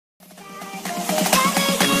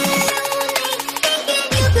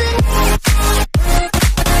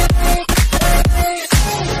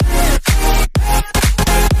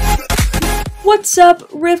What's up,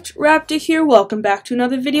 Raptor here, welcome back to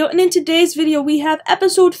another video, and in today's video we have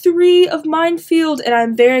episode 3 of Minefield, and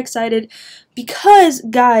I'm very excited because,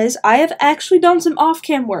 guys, I have actually done some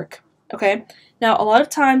off-cam work, okay? Now, a lot of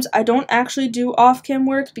times I don't actually do off-cam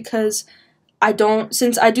work because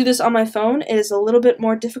since I do this on my phone, it is a little bit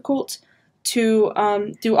more difficult to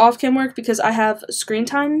do off-cam work because I have screen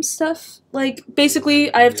time stuff. Like,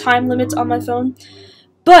 basically, I have time limits on my phone,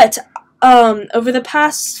 but over the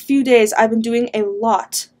past few days, I've been doing a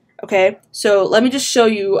lot, okay? So, let me just show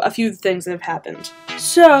you a few things that have happened.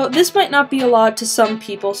 So, this might not be a lot to some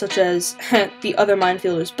people, such as the other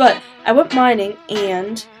Minefielders, but I went mining,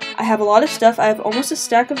 and I have a lot of stuff. I have almost a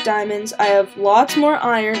stack of diamonds. I have lots more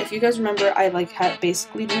iron. If you guys remember, I,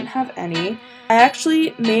 basically didn't have any. I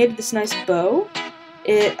actually made this nice bow.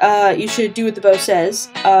 You should do what the bow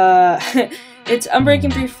says. It's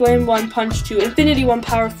Unbreaking 3, Flame 1, Punch 2, Infinity 1,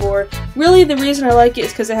 Power 4. Really, the reason I like it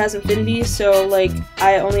is because it has Infinity, so,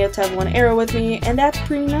 I only have to have one arrow with me, and that's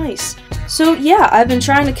pretty nice. So, yeah, I've been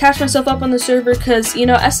trying to catch myself up on the server because, you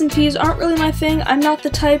know, SMPs aren't really my thing. I'm not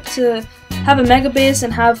the type to have a mega base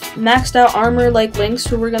and have maxed out armor like Lynx,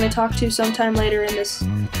 who we're going to talk to sometime later in this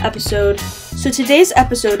episode. So today's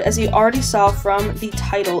episode, as you already saw from the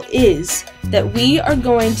title, is that we are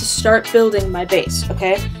going to start building my base,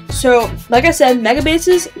 okay? So, like I said, mega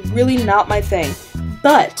bases, really not my thing.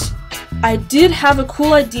 But I did have a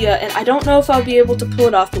cool idea, and I don't know if I'll be able to pull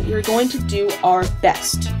it off, but we're going to do our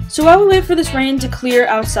best. So while we wait for this rain to clear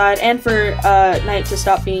outside and for night to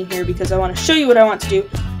stop being here, because I want to show you what I want to do,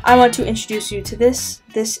 I want to introduce you to this.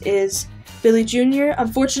 This is Billy Jr.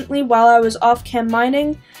 Unfortunately, while I was off-cam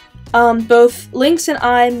mining, both Lynx and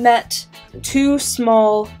I met two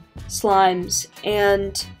small slimes,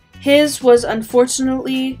 and his was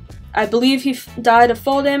unfortunately, I believe he died of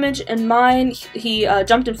fall damage, and mine, he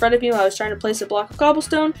jumped in front of me while I was trying to place a block of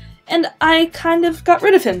cobblestone, and I kind of got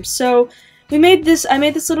rid of him. So I made this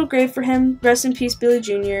little grave for him. Rest in peace, Billy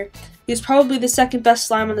Jr. He was probably the second best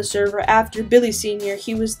slime on the server after Billy Sr.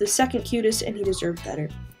 He was the second cutest, and he deserved better.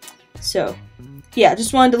 So, yeah,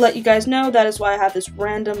 just wanted to let you guys know that is why I have this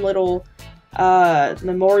random little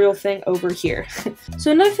memorial thing over here.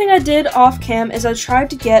 So another thing I did off cam is I tried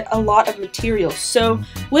to get a lot of materials. So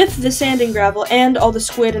with the sand and gravel and all the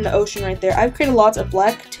squid in the ocean right there, I've created lots of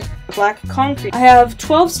black concrete. I have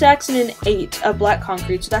 12 stacks and an 8 of black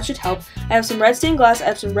concrete, so that should help. I have some red stained glass, I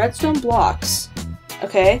have some redstone blocks,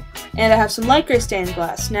 okay, and I have some light gray stained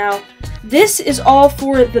glass. Now, this is all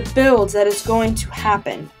for the builds that is going to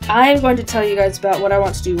happen. I am going to tell you guys about what I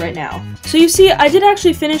want to do right now. So you see, I did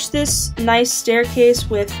actually finish this nice staircase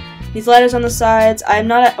with these ladders on the sides. I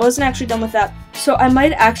wasn't actually done with that, so I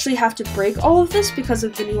might actually have to break all of this because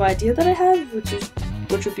of the new idea that I have,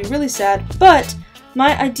 which would be really sad. But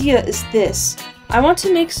my idea is this. I want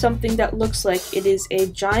to make something that looks like it is a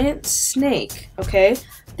giant snake, okay,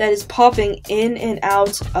 that is popping in and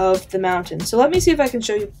out of the mountain. So let me see if I can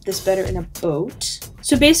show you this better in a boat.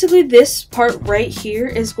 So basically this part right here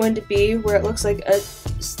is going to be where it looks like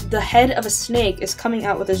the head of a snake is coming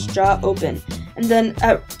out with its jaw open. And then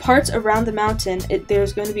at parts around the mountain,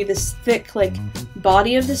 there's going to be this thick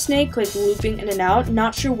body of the snake looping in and out.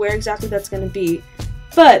 Not sure where exactly that's going to be.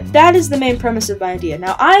 But that is the main premise of my idea.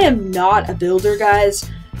 Now, I am not a builder, guys.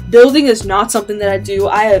 Building is not something that I do.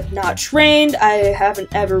 I have not trained. I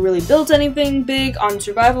haven't ever really built anything big on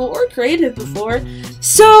survival or creative before.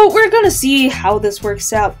 So we're gonna see how this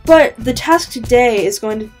works out. But the task today is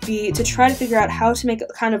going to be to try to figure out how to make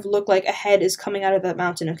it kind of look like a head is coming out of that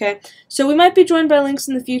mountain, okay? So we might be joined by Lynx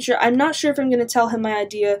in the future. I'm not sure if I'm gonna tell him my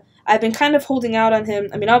idea. I've been kind of holding out on him.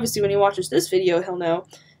 I mean, obviously when he watches this video, he'll know.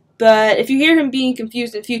 But if you hear him being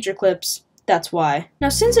confused in future clips, that's why. Now,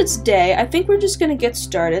 since it's day, I think we're just going to get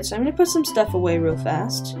started, so I'm going to put some stuff away real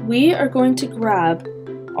fast. We are going to grab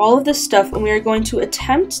all of this stuff, and we are going to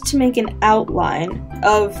attempt to make an outline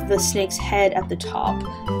of the snake's head at the top.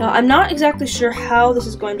 Now, I'm not exactly sure how this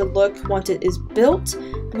is going to look once it is built.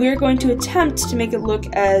 We are going to attempt to make it look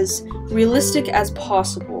as realistic as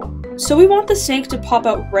possible. So we want the snake to pop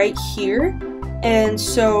out right here, and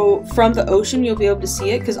so from the ocean you'll be able to see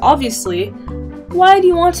it, because obviously, why do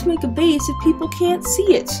you want to make a base if people can't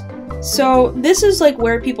see it? So this is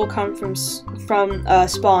where people come from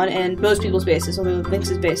spawn, and most people's bases, although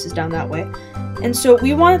Lynx's base is down that way. And so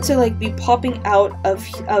we want it to be popping out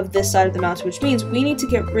of this side of the mountain, which means we need to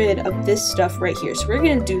get rid of this stuff right here. So we're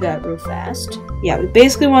gonna do that real fast. Yeah, we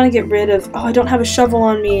basically want to get rid of, oh, I don't have a shovel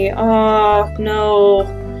on me. Oh,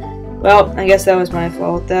 no. Well, I guess that was my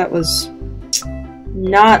fault. That was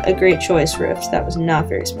not a great choice, Rifts. That was not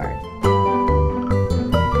very smart.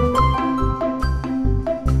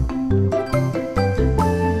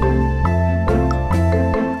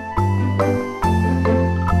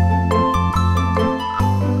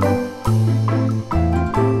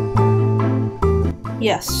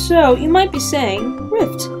 Yes, so you might be saying,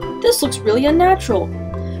 Rift, this looks really unnatural.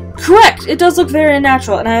 Correct! It does look very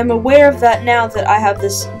unnatural, and I am aware of that now that I have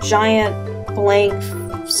this giant blank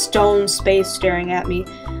stone space staring at me.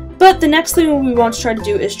 But the next thing we want to try to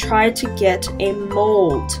do is try to get a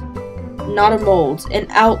mold. Not a mold, an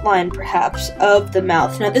outline perhaps of the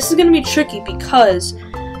mouth. Now this is going to be tricky because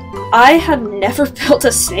I have never built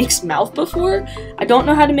a snake's mouth before. I don't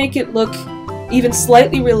know how to make it look even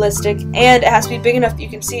slightly realistic, and it has to be big enough that you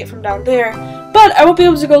can see it from down there. But I won't be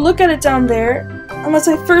able to go look at it down there unless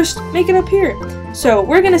I first make it up here. So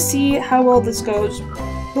we're going to see how well this goes,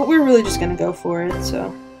 but we're really just going to go for it.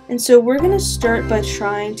 So we're going to start by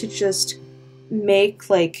trying to just make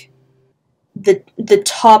like the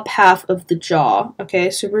top half of the jaw.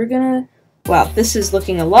 Okay, so we're gonna, wow, this is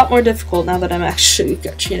looking a lot more difficult now that I'm actually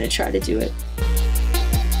gonna try to do it.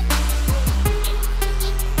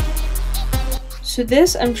 So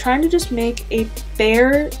this, I'm trying to just make a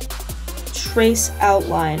bare trace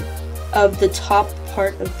outline of the top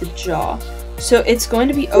part of the jaw. So it's going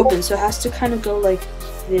to be open, so it has to kind of go like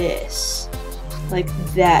this. Like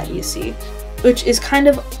that, you see. Which is kind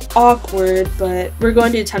of awkward, but we're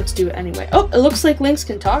going to attempt to do it anyway. Oh, it looks like Lynx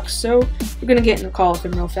can talk, so we're going to get in a call with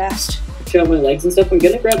him real fast. Show my legs and stuff. I'm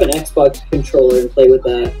going to grab an Xbox controller and play with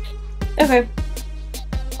that. Okay.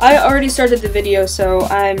 I already started the video, so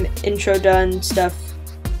I'm intro done stuff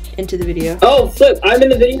into the video. Oh, flip! I'm in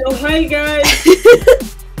the video. Hi, guys!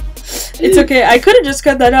 It's okay. I could have just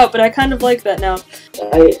cut that out, but I kind of like that now.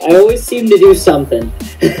 I always seem to do something.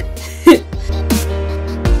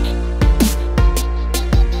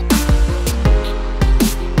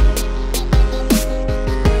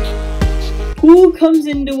 Who comes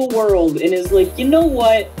into a world and is like, you know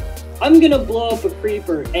what? I'm gonna blow up a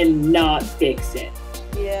creeper and not fix it.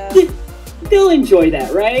 Yeah. They'll enjoy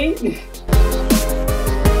that, right?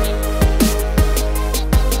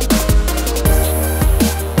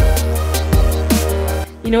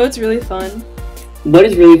 You know what's really fun? What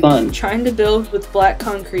is really fun? Trying to build with black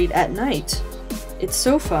concrete at night. It's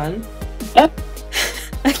so fun.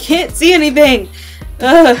 I can't see anything!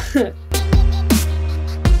 Ugh.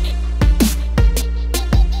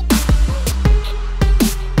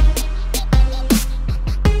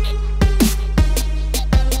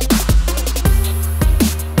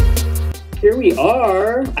 Here we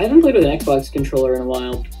are. I haven't played with an Xbox controller in a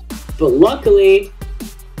while, but luckily,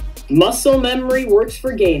 muscle memory works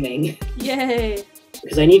for gaming. Yay!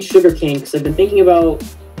 Because I need sugarcane, because I've been thinking about,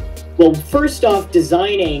 well, first off,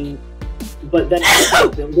 designing, but then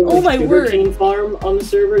building a sugarcane farm on the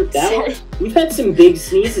server. We've had some big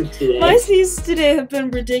sneezes today. My sneezes today have been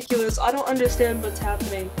ridiculous. I don't understand what's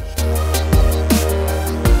happening.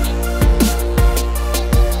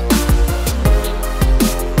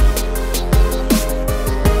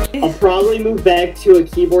 I'll probably move back to a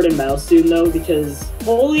keyboard and mouse soon, though, because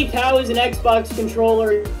holy cow is an Xbox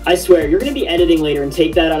controller. I swear, you're going to be editing later and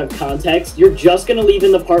take that out of context. You're just going to leave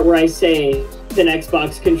in the part where I say an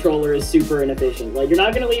Xbox controller is super inefficient. Like, you're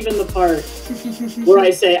not going to leave in the part where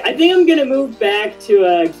I say, I think I'm going to move back to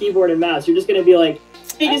a keyboard and mouse. You're just going to be like,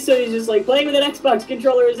 hey, so he's just like, playing with an Xbox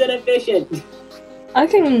controller is inefficient. I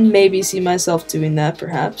can maybe see myself doing that,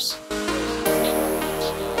 perhaps.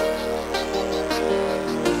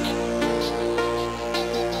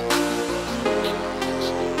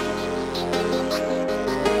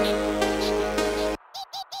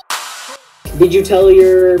 Did you tell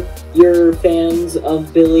your fans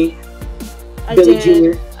of Billy? Billy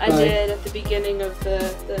Jr.? I did at the beginning of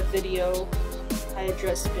the video. I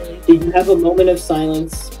addressed Billy. Did you have a moment of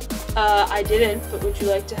silence? I didn't, but would you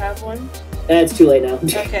like to have one? It's too late now.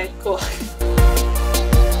 Okay, cool.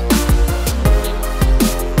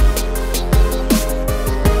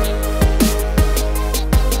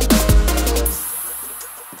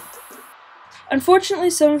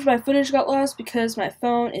 Unfortunately, some of my footage got lost because my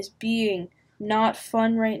phone is being not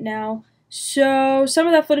fun right now. So some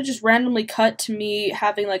of that footage is randomly cut to me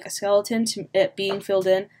having like a skeleton to it being filled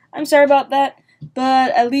in. I'm sorry about that,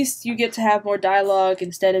 but at least you get to have more dialogue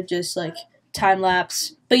instead of just like time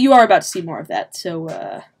lapse. But you are about to see more of that. So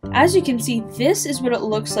as you can see, this is what it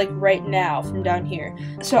looks like right now from down here.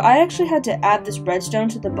 So I actually had to add this redstone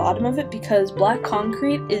to the bottom of it because black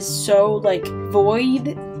concrete is so like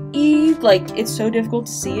void-y, like it's so difficult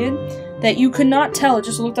to see in that you could not tell. It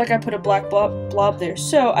just looked like I put a black blob there.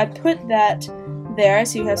 So I put that there. I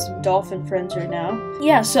see we have some dolphin friends right now.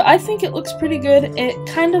 Yeah, so I think it looks pretty good. It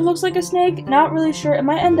kind of looks like a snake. Not really sure. It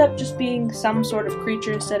might end up just being some sort of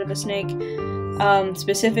creature instead of a snake.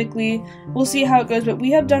 Specifically, we'll see how it goes. But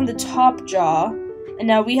we have done the top jaw, and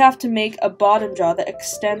now we have to make a bottom jaw that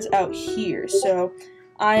extends out here. So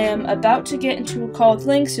I am about to get into a call with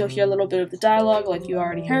Lynx. You'll hear a little bit of the dialogue like you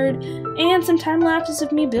already heard, and some time lapses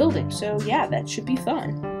of me building. So yeah, that should be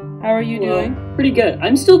fun. How are you doing? Pretty good.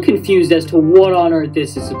 I'm still confused as to what on earth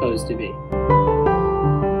this is supposed to be.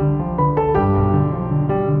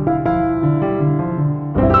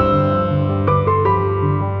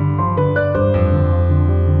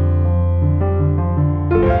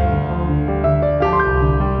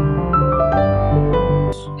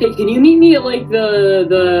 Hey, can you meet me at, like,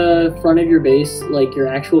 the front of your base, like, your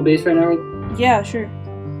actual base right now? Yeah, sure.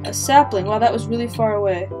 A sapling. Wow, that was really far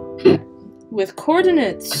away. With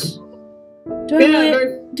coordinates. Do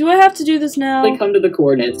I have to do this now? Like, come to the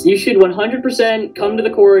coordinates. You should 100% come to the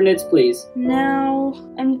coordinates, please. Now?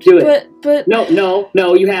 Do it. But...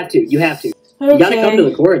 No, you have to. You have to. Okay. You gotta come to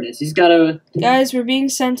the coordinates. He's gotta... Guys, we're being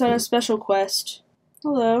sent on a special quest.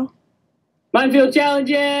 Hello. Minefield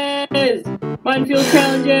challenges! Minefield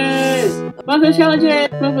challenges! Minefield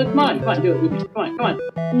challenges! Minefield, come on, do it, Lucas. Come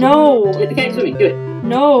on. No. Get the cactus with me, do it.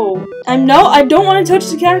 No. I don't want to touch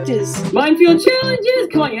the cactus. Minefield challenges!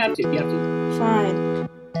 Come on, you have to. Fine.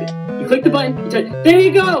 You click the button, there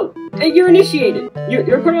you go! And you're initiated. You're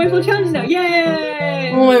recording Minefield challenges now,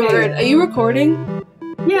 yay! Oh my word, are you recording?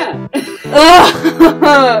 Yeah.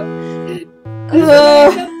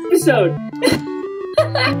 Episode.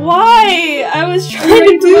 Why? I was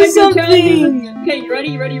trying to do something! Okay, you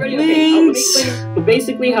ready? Lynx. Okay,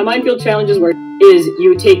 basically, how Minefield challenges work is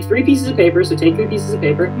you take 3 pieces of paper, so take 3 pieces of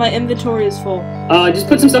paper. My inventory is full. Just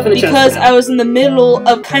put some stuff in the chest. Because I was in the middle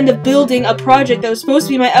of kind of building a project that was supposed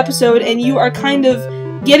to be my episode, and you are kind of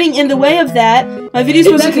getting in the way of that. My video's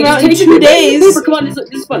supposed to come out in 2 days. Paper. Come on, this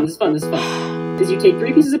is fun. Is you take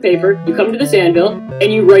 3 pieces of paper, you come to this anvil,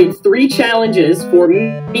 and you write 3 challenges for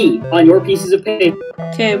me on your pieces of paper.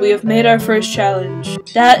 Okay, we have made our first challenge.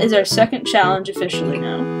 That is our second challenge officially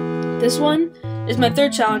now. This one is my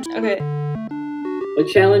 3rd challenge. Okay. What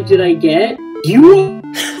challenge did I get? You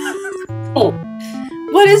are...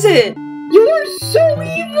 What is it? You are so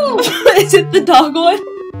evil! Is it the dog one?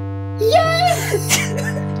 Yes!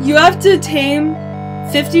 You have to tame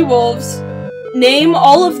 50 wolves, name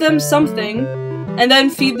all of them something, and then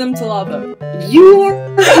feed them to lava. You are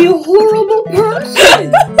a horrible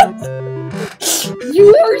person!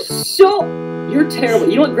 You are so... You're terrible.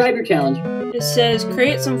 You know what? Grab your challenge. It says,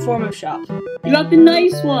 create some form of shop. You got the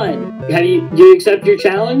nice one. Do you accept your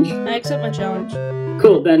challenge? I accept my challenge.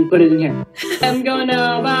 Cool, then put it in here. I'm going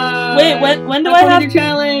now. Bye. Wait, when do I have... your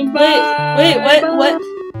challenge. Bye.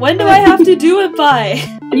 When do I have to do it by?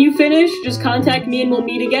 When you finish, just contact me and we'll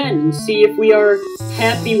meet again and see if we are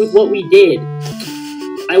happy with what we did.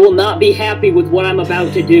 I will not be happy with what I'm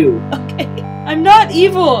about to do. Okay. I'm not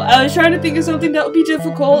evil. I was trying to think of something that would be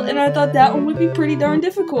difficult, and I thought that one would be pretty darn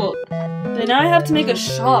difficult. But now I have to make a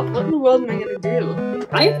shop. What in the world am I gonna do?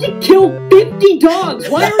 I have to kill 50 dogs!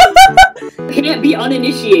 Why are you... Can't be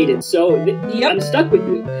uninitiated, so I'm stuck with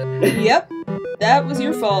you. Yep. That was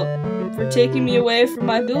your fault for taking me away from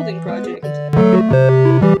my building project.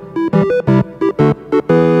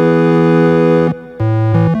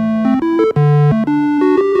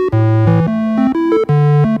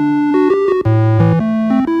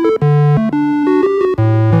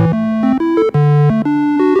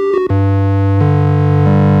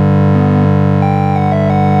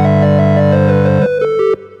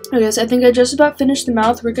 Okay, so I think I just about finished the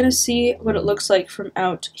mouth. We're gonna see what it looks like from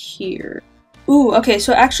out here. Ooh, okay,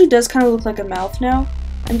 so it actually does kind of look like a mouth now.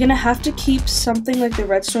 I'm gonna have to keep something like the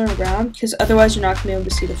redstone around, because otherwise you're not gonna be able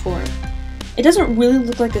to see the form. It doesn't really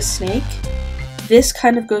look like a snake. This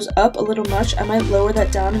kind of goes up a little much. I might lower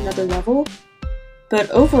that down another level.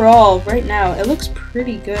 But overall, right now, it looks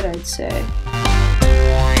pretty good, I'd say.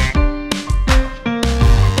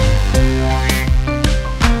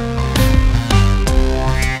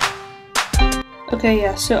 Okay,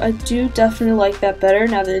 yeah, so I do definitely like that better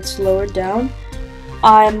now that it's lowered down.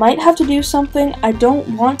 I might have to do something. I don't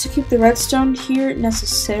want to keep the redstone here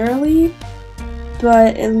necessarily,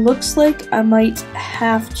 but it looks like I might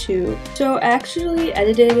have to. So I actually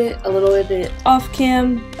edited it a little bit off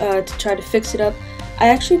cam to try to fix it up. I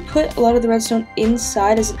actually put a lot of the redstone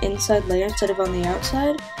inside as an inside layer instead of on the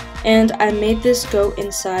outside, and I made this go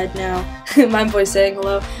inside now. My boy's saying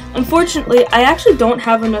hello. Unfortunately, I actually don't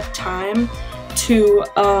have enough time to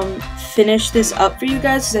finish this up for you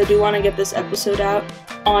guys, because I do want to get this episode out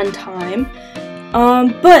on time.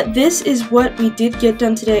 But this is what we did get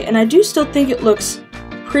done today, and I do still think it looks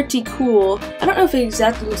pretty cool. I don't know if it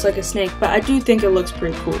exactly looks like a snake, but I do think it looks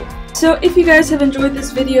pretty cool. So if you guys have enjoyed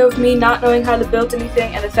this video of me not knowing how to build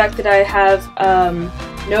anything, and the fact that I have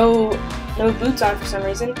no no boots on for some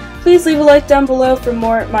reason. Please leave a like down below for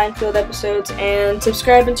more Minefield episodes, and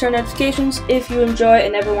subscribe and turn notifications if you enjoy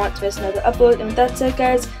and never want to miss another upload. And with that said,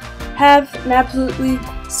 guys, have an absolutely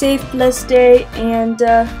safe, blessed day, and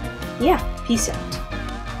yeah, peace out.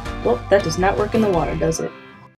 Well, that does not work in the water, does it?